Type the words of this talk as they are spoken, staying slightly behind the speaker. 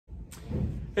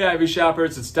Hey Hy-Vee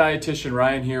shoppers, it's dietitian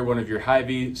Ryan here, one of your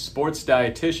Hy-Vee sports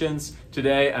dietitians.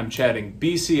 Today I'm chatting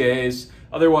BCAAs,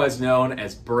 otherwise known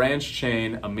as branched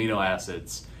chain amino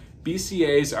acids.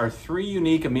 BCAAs are 3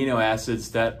 unique amino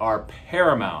acids that are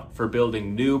paramount for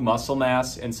building new muscle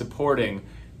mass and supporting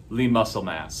lean muscle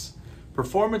mass.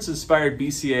 Performance Inspired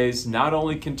BCAAs not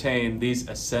only contain these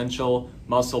essential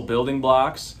muscle building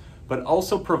blocks, but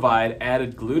also provide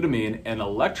added glutamine and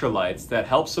electrolytes that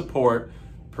help support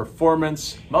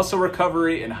performance, muscle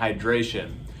recovery, and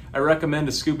hydration. I recommend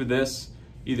a scoop of this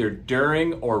either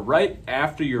during or right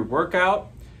after your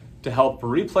workout to help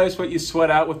replace what you sweat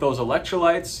out with those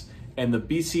electrolytes and the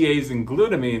BCAAs and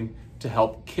glutamine to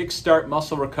help kickstart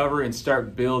muscle recovery and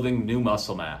start building new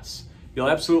muscle mass. You'll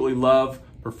absolutely love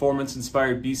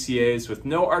performance-inspired BCAAs with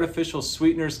no artificial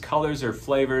sweeteners, colors, or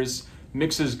flavors.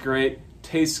 Mixes great,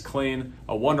 tastes clean,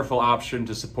 a wonderful option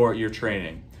to support your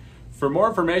training. For more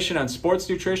information on sports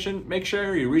nutrition, make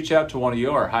sure you reach out to one of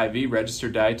your Hy-Vee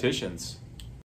registered dietitians.